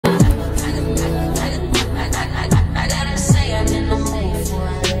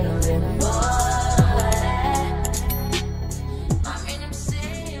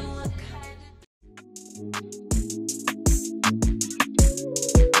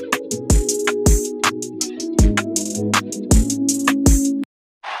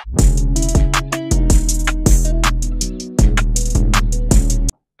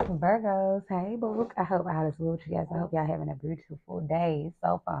what's good with you guys? I hope y'all having a beautiful day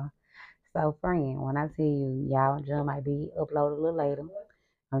so far. So, friend, when I tell you, y'all, Jim might be uploaded a little later.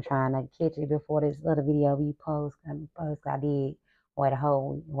 I'm trying to catch it before this other video we post. I did wait a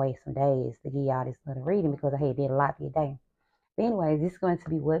whole wait some days to give y'all this little reading because I had did a lot today. But anyways, this is going to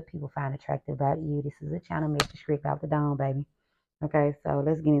be what people find attractive about you. This is a channel message straight off the dome, baby. Okay, so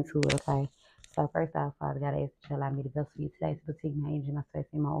let's get into it, okay? So first off, Father God, I ask that you allow me to vessel you today to protect my angel, my space,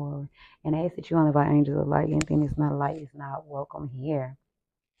 and my aura. And I ask that you only by angels of light. Anything that's not light is not welcome here.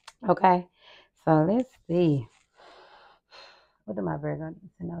 Okay? So let's see. What do my Virgo need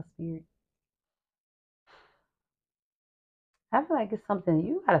to know, Spirit? I feel like it's something,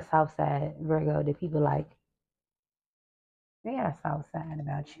 you got a soft side, Virgo, that people like. They got a soft side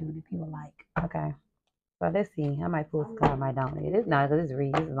about you that people like. Okay? So let's see. I might pull this card, I might don't. It is not, because this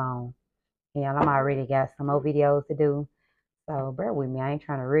is long. Yeah, I'm already got some more videos to do. So bear with me. I ain't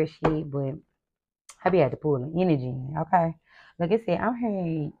trying to rush it, but I be had to pull the energy, okay? Like I said, I'm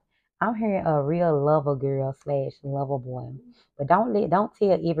hearing a real lover girl slash lover boy. But don't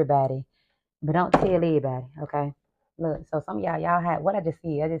tell everybody. But don't tell everybody, okay? Look, so some of y'all had what I just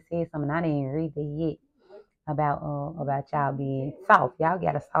said. I just said something. I didn't even read it yet about y'all being soft. Y'all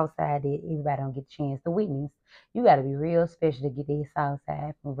got a soft side that everybody don't get a chance to witness. You got to be real special to get this soft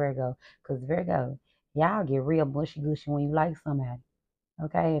side from Virgo, cause Virgo, y'all get real mushy gushy when you like somebody.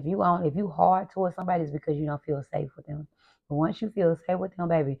 Okay, if you hard towards somebody, it's because you don't feel safe with them. But once you feel safe with them,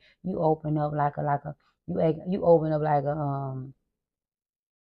 baby, you open up you open up like a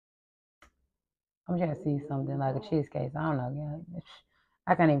I'm trying to see something like a cheesecake. I don't know, yeah.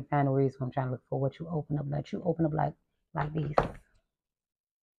 I can't even find the words when I'm trying to look for what you open up like. You open up like this.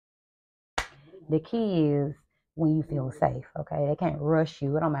 The key is when you feel safe. Okay, they can't rush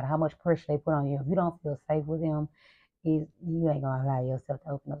you. It don't matter how much pressure they put on you. If you don't feel safe with them, you ain't gonna allow yourself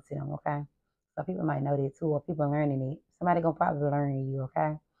to open up to them. Okay. So people might know that too, or people learning it. Somebody gonna probably learn you,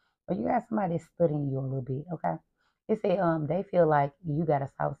 okay? But you got somebody studying you a little bit, okay? They say they feel like you got a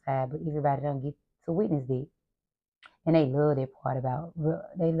soft side, but everybody don't get to witness it. And they love that part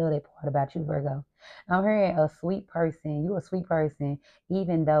about you, Virgo. I'm hearing a sweet person, you a sweet person,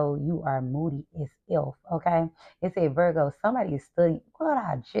 even though you are moody as elf, okay? It said Virgo, somebody is studying. What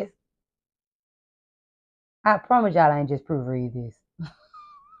I promise y'all I ain't just proofread this.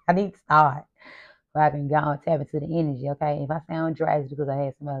 I need to start. So I can go and tap into the energy, okay? If I sound dry, it's because I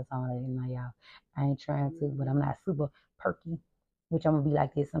had some other song that, y'all. I ain't trying to, but I'm not super perky, which I'm gonna be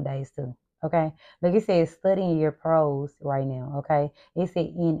like this some days too, okay? Like it says, studying your pros right now, okay? It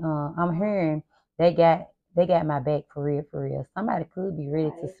said I'm hearing they got my back for real, for real. Somebody could be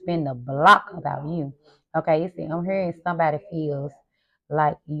ready to spin the block about you, okay? It said I'm hearing somebody feels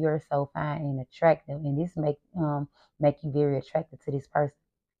like you're so fine and attractive, and this make you very attractive to this person.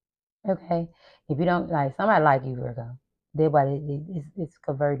 Okay. If you don't like somebody like you, Virgo, it's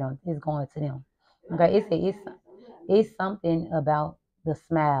converted on it's going to them. Okay, it's something about the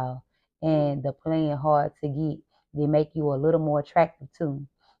smile and the playing hard to get they make you a little more attractive too.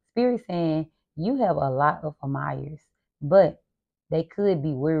 Spirit saying you have a lot of admirers, but they could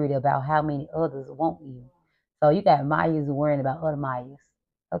be worried about how many others want you. So you got admirers worrying about other admirers.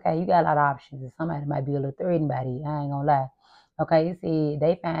 Okay, you got a lot of options. And somebody might be a little threatened by it. I ain't gonna lie. Okay, you see,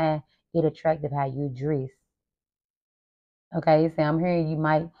 they find it attractive how you dress. Okay, you say I'm hearing you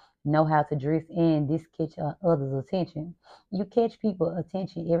might know how to dress and this catch others' attention. You catch people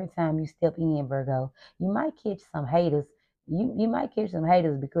attention every time you step in, Virgo. You might catch some haters. You might catch some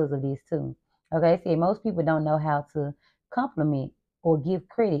haters because of this too. Okay, see, most people don't know how to compliment or give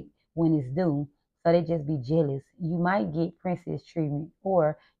credit when it's due, so they just be jealous. You might get princess treatment,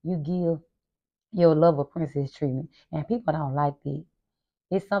 or you give your lover princess treatment, and people don't like that.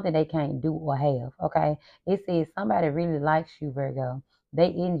 It's something they can't do or have. Okay. It says somebody really likes you, Virgo. They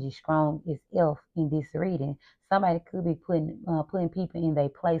energy strong as elf in this reading. Somebody could be putting people in their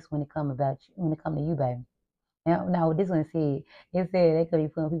place when it come about you, when it come to you, baby. Now this one said it said they could be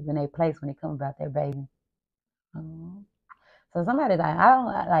putting people in their place when it come about their baby. Um, so somebody like I don't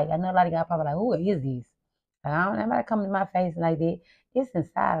like I know a lot of guys probably like who is this? Like, I don't nobody come to my face like that. It's in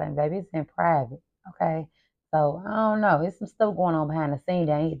silent, baby. It's in private. Okay. So I don't know. It's some stuff going on behind the scene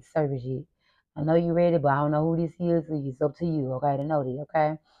that ain't hit the surface yet. I know you ready, but I don't know who this is. So it's up to you, okay, to know that,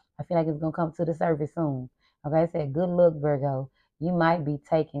 okay? I feel like it's gonna come to the surface soon. Okay, it said good luck, Virgo. You might be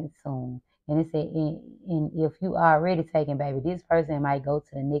taken soon. And it said, and if you are already taken, baby, this person might go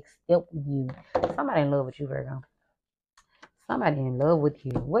to the next step with you. Somebody in love with you, Virgo. Somebody in love with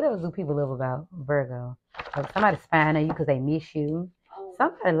you. What else do people love about Virgo? Like somebody spying on you because they miss you.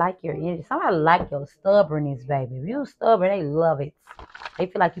 Somebody like your energy. Somebody like your stubbornness, baby. If you stubborn, they love it. They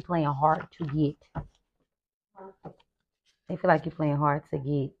feel like you're playing hard to get. They feel like you're playing hard to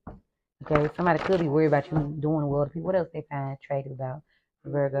get. Okay, somebody could be worried about you doing well to people. What else they find attractive about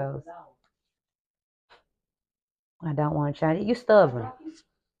Virgos? I don't want to try it. You stubborn.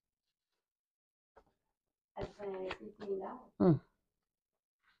 Hmm.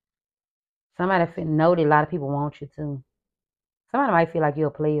 Somebody know that a lot of people want you too. Somebody might feel like you're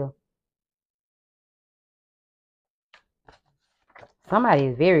a player. Somebody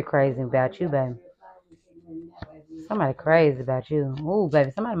is very crazy about you, baby. Somebody crazy about you. Ooh,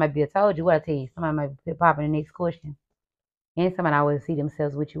 baby. Somebody might be. I told you what I tell you. Somebody might be popping the next question. And somebody always see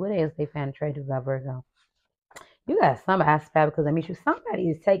themselves with you. What else they find attractive about Virgo? You got somebody I spy because I meet you. Somebody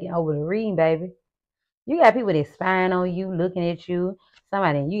is taking over the reading, baby. You got people that spying on you, looking at you.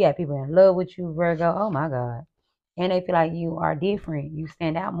 Somebody, you got people in love with you, Virgo. Oh my God. And they feel like you are different. You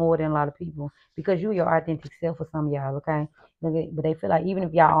stand out more than a lot of people because you're your authentic self for some of y'all, okay? But they feel like even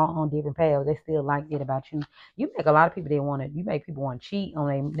if y'all are on different paths, they still like it about you. You make a lot of people you make people want to cheat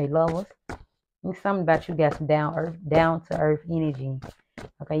on they lovers. And something about you got some down to earth energy.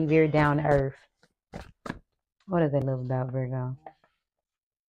 Okay, you very down to earth. What does they love about Virgo?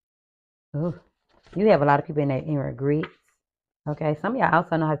 Ooh. You have a lot of people in regret. Okay, some of y'all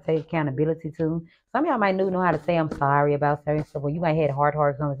also know how to take accountability too. Some of y'all might know how to say I'm sorry about certain stuff. Well, you might have had a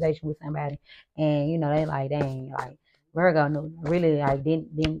hard conversation with somebody, and you know they like, dang, like Virgo really like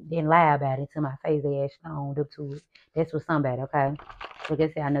didn't lie about it to my face. They actually owned up to it. That's with somebody, okay? So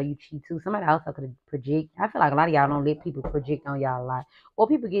they say I know you cheat too. Somebody also could project. I feel like a lot of y'all don't let people project on y'all a lot, or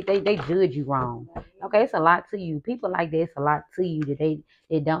people they judge you wrong. Okay, it's a lot to you. People like that, it's a lot to you that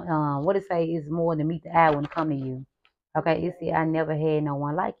they don't what it say is more than meet the eye when it come to you. Okay, you see, I never had no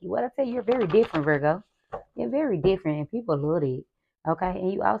one like you. What I tell you, you're very different, Virgo. You're very different, and people love it. Okay,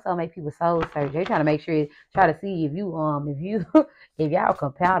 and you also make people soul search. They're trying to make sure, try to see if you, if y'all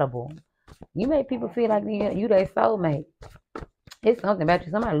compatible. You make people feel like you their soulmate. It's something about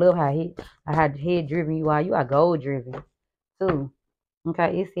you. Somebody love how head driven you are. You are goal driven too.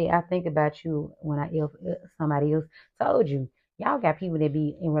 Okay, it said I think about you when if somebody else told you. Y'all got people that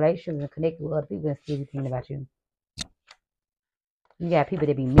be in relationships and connected with other people and still be thinking about you. You got people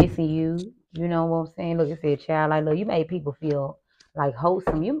that be missing you. You know what I'm saying? Look, it said child like look, you made people feel like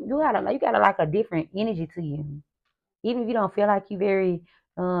wholesome. You got a like a different energy to you. Even if you don't feel like you very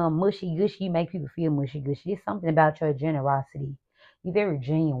mushy gushy, you make people feel mushy gushy. It's something about your generosity. You're very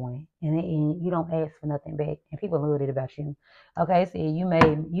genuine and you don't ask for nothing back. And people love it about you. Okay, so you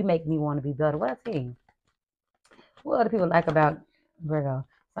make me want to be better. What I tell you? What other people like about Virgo?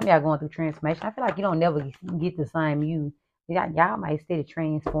 Some of y'all going through transformation. I feel like you don't never get the same you. Y'all might steady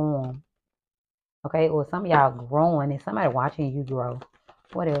transform. Okay, or some of y'all growing and somebody watching you grow.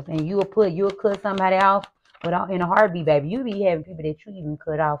 What else? And you'll cut somebody off without in a heartbeat, baby. You be having people that you even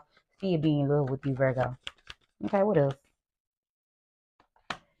cut off still be in love with you, Virgo. Okay, what else?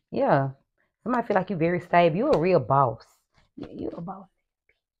 Yeah. Somebody feel like you very stable. You're a real boss. You a boss.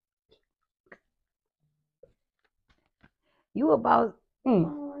 You a boss.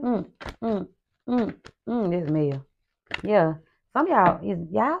 Mm, mm, mm, this male. Yeah. Some of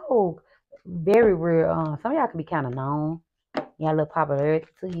y'all very real. Some of y'all can be kind of known. You got a little popularity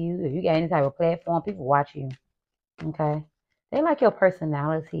to you. If you got any type of platform, people watch you. Okay. They like your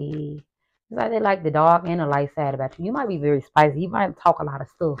personality. It's like they like the dark and the light side about you. You might be very spicy. You might talk a lot of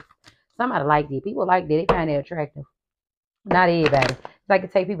stuff. Somebody like that. People like that. They find it attractive. Not everybody. It's like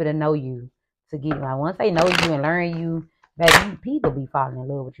it take people to know you to get like once they know you and learn you, baby, people be falling in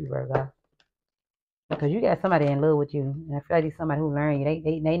love with you, Virgo. Because you got somebody in love with you. And I feel like it's somebody who learn you.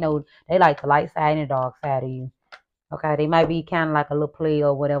 They know they like the light side and the dark side of you. Okay, they might be kind of like a little play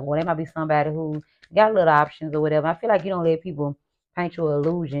or whatever. Or they might be somebody who got little options or whatever. I feel like you don't let people paint your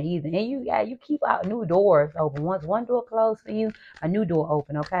illusion either. And you keep out new doors open. Once one door closed for you, a new door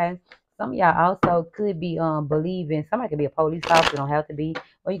open. Okay. Some of y'all also could be believing. Somebody could be a police officer. Don't have to be,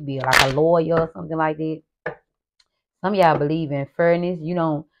 or you could be like a lawyer or something like that. Some of y'all believe in fairness. You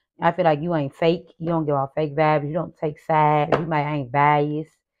don't. I feel like you ain't fake. You don't give off fake vibes. You don't take sides. You might ain't biased.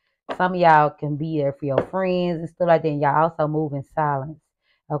 Some of y'all can be there for your friends and stuff like that. And y'all also move in silence.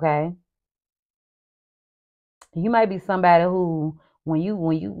 Okay. You might be somebody who, when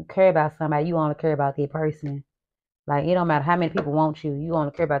you care about somebody, you only care about that person. Like it don't matter how many people want you. You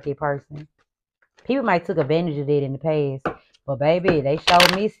only care about that person. People might took advantage of that in the past, but baby, they show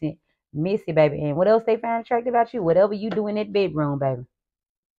missy, baby. And what else they find attractive about you? Whatever you do in that bedroom, baby.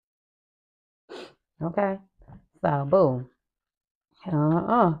 Okay. So boom.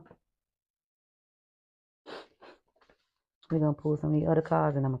 We're gonna pull some of the other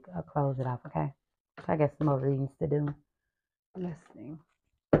cards and I'll close it off, okay? I got some more readings to do. Let's see.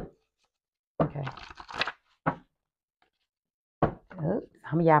 Okay.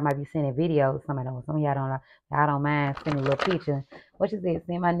 Some of y'all might be sending videos. Some of y'all don't know. Y'all don't mind sending a little picture. What you said?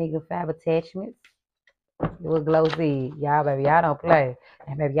 Send my nigga 5 attachments. It was glow seed. Y'all, baby, y'all don't play.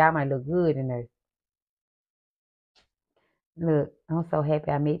 And baby, y'all might look good in there. Look, I'm so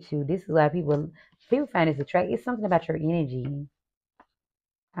happy I met you. This is why people find this attractive. It's something about your energy.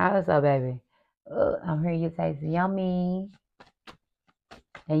 Also, baby, I'm hearing you say it's yummy.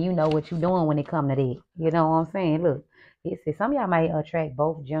 And you know what you're doing when it come to that. You know what I'm saying? Look, it says some of y'all might attract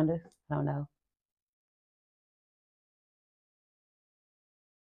both genders. I don't know.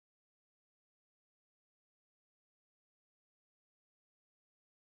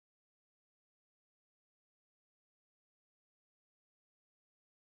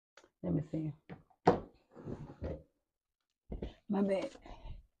 Let me see. My bad.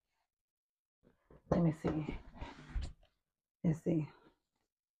 Let me see. Let's see.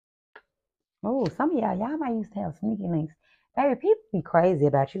 Oh, some of y'all might used to have sneaky links. Baby, people be crazy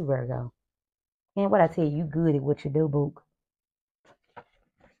about you, Virgo. And what I tell you, you good at what you do, book.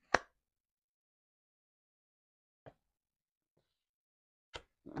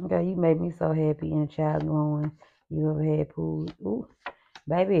 Okay, you made me so happy and child growing. You ever had pool? Ooh,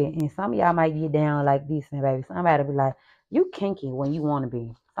 baby. And some of y'all might get down like this, and baby, somebody be like, you kinky when you want to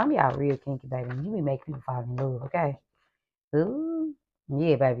be. Some of y'all real kinky, baby. You be making people fall in love, okay? Ooh,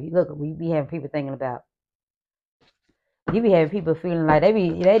 yeah, baby. Look, we be having people thinking about. You be having people feeling like they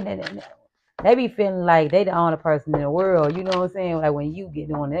be feeling like they the only person in the world. You know what I'm saying? Like when you get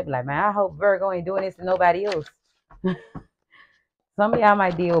doing it, they be like, man, I hope Virgo ain't doing this to nobody else. Some of y'all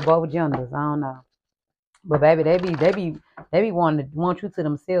might deal with both genders. I don't know. But baby, they be wanting to want you to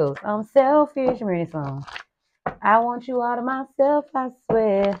themselves. I'm selfish, Marie song. I want you all to myself, I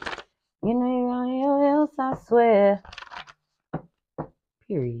swear. You know you're else, I swear.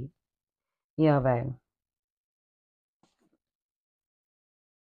 Period. Yeah, baby.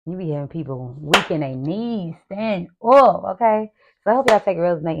 You be having people weak in their knees, stand up, okay? So I hope y'all take a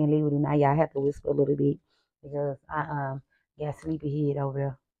resonate and leave with it. Now y'all have to whisper a little bit because I got sleepy head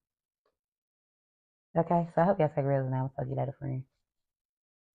over there. Okay, so I hope y'all take a resonate. I'm gonna talk you later, friend.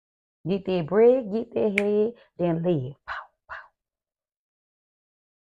 Get that bread, get that head, then live.